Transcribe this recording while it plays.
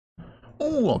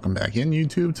Welcome back in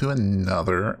YouTube to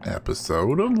another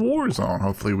episode of Warzone.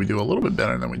 Hopefully we do a little bit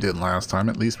better than we did last time.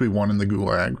 At least we won in the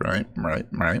Gulag,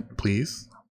 right? Please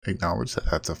acknowledge that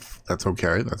that's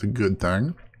okay. That's a good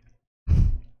thing.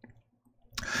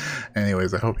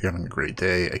 Anyways, I hope you're having a great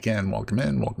day. Again, welcome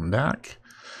in, welcome back.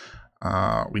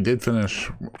 We did finish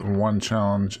one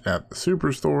challenge at the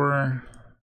Superstore.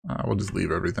 We'll just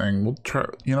leave everything. We'll try,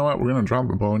 you know what? We're gonna drop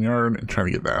a boneyard and try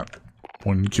to get that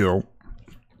one kill.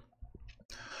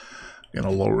 Gonna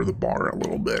lower the bar a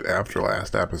little bit after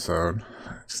last episode.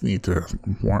 I just need to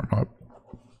warm up.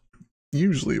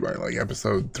 Usually by like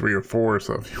episode 3 or 4,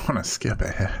 so if you want to skip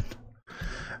ahead,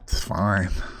 it's fine.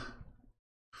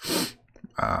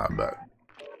 But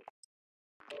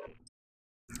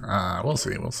we'll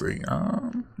see.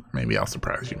 Maybe I'll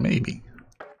surprise you. Maybe.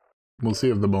 We'll see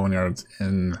if the boneyard's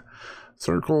in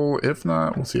circle. If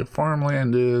not, we'll see if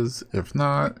farmland is. If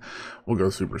not, we'll go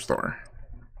Superstore.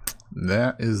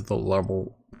 That is the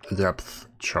level depth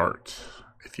chart,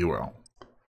 if you will.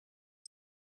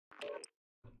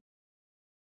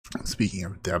 Speaking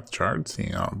of depth charts,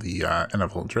 you know, the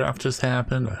NFL draft just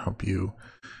happened. I hope you,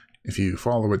 if you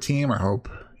follow a team, I hope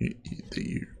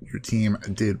your team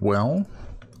did well.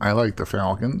 I like the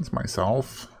Falcons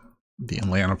myself, the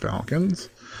Atlanta Falcons.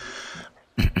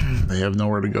 They have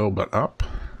nowhere to go but up.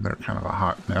 They're kind of a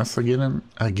hot mess again.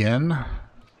 Enemy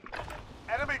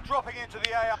dropping into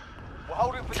the AR.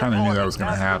 Kind of knew that was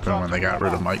going to happen when they got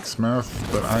rid of Mike Smith,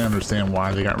 but I understand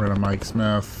why they got rid of Mike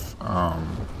Smith.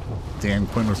 Dan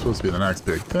Quinn was supposed to be the next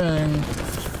big thing.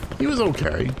 He was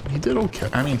okay. He did okay.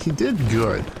 I mean, he did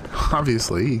good.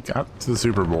 Obviously, he got to the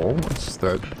Super Bowl. It's just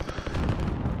that,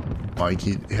 like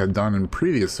he had done in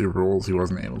previous Super Bowls, he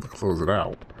wasn't able to close it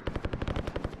out.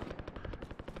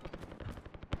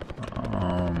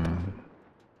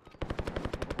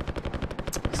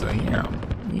 So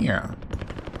yeah.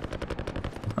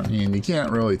 I mean, you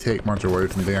can't really take much away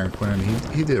from Dan Quinn.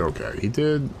 He did okay. He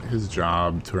did his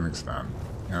job to an extent.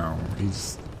 You know,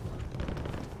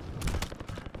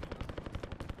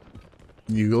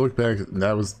 you look back,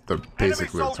 that was the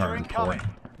basically the turning point.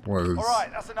 Was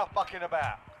Alright, that's enough bucking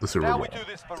about. The Super Bowl.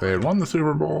 They had won the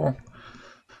Super Bowl.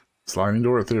 Sliding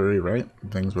door theory, right?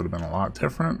 Things would have been a lot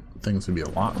different. Things would be a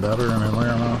lot better in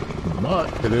Atlanta, but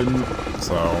they didn't.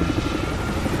 So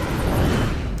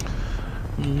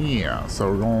yeah,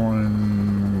 so we're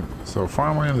going. So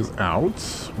farmland is out.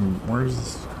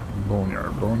 Where's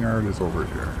boneyard? Boneyard is over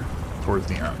here, towards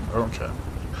the end. Okay.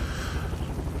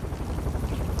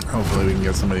 Hopefully we can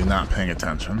get somebody not paying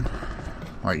attention,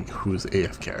 like who's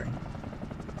AFK.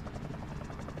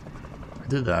 I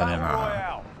did that in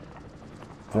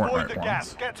Fortnite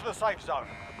once. Get to the safe zone.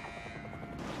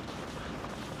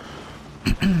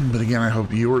 But again, I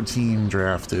hope your team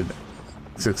drafted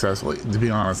successfully. To be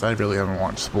honest, I really haven't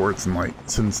watched sports in like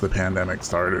since the pandemic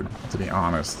started. To be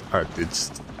honest, I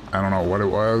don't know what it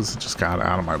was. It just got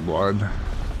out of my blood.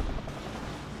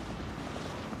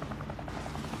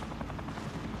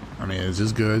 I mean, it's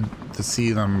just good to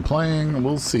see them playing.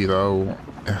 We'll see though,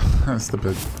 as the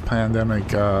pandemic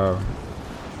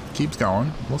keeps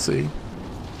going. We'll see.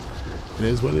 It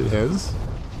is what it is.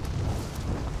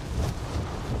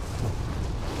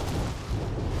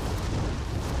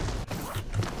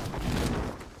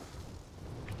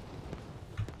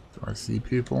 Do I see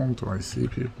people? Do I see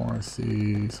people? I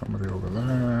see somebody over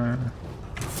there.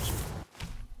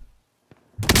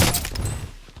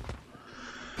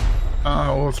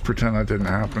 Well, let's pretend that didn't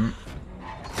happen.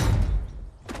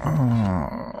 Oh,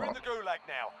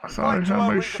 I thought I had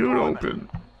my chute open.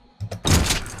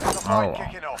 Oh,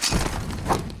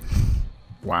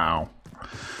 wow.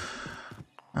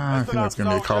 I think that's going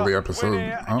to be called the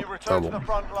episode. Oh, double.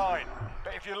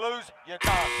 But if you lose, you're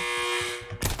done.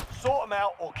 Sort them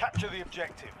out or capture the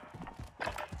objective.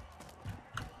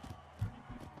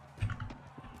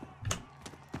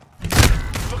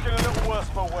 Looking a little worse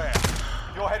for wear.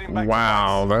 You're heading back.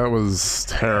 Wow, that was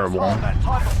terrible. That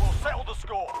time will settle the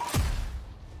score.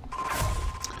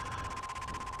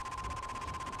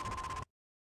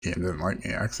 Game didn't like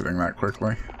me exiting that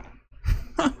quickly.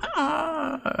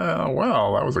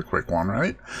 Well, that was a quick one,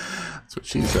 right? That's what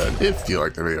she said. If you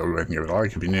liked the video, go ahead and give it a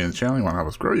like. If you're new to the channel and want to help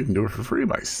us grow, you can do it for free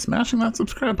by smashing that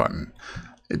subscribe button.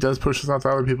 It does push us out to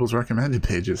other people's recommended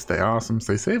pages. Stay awesome,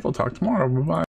 stay safe. We'll talk tomorrow. Bye-bye.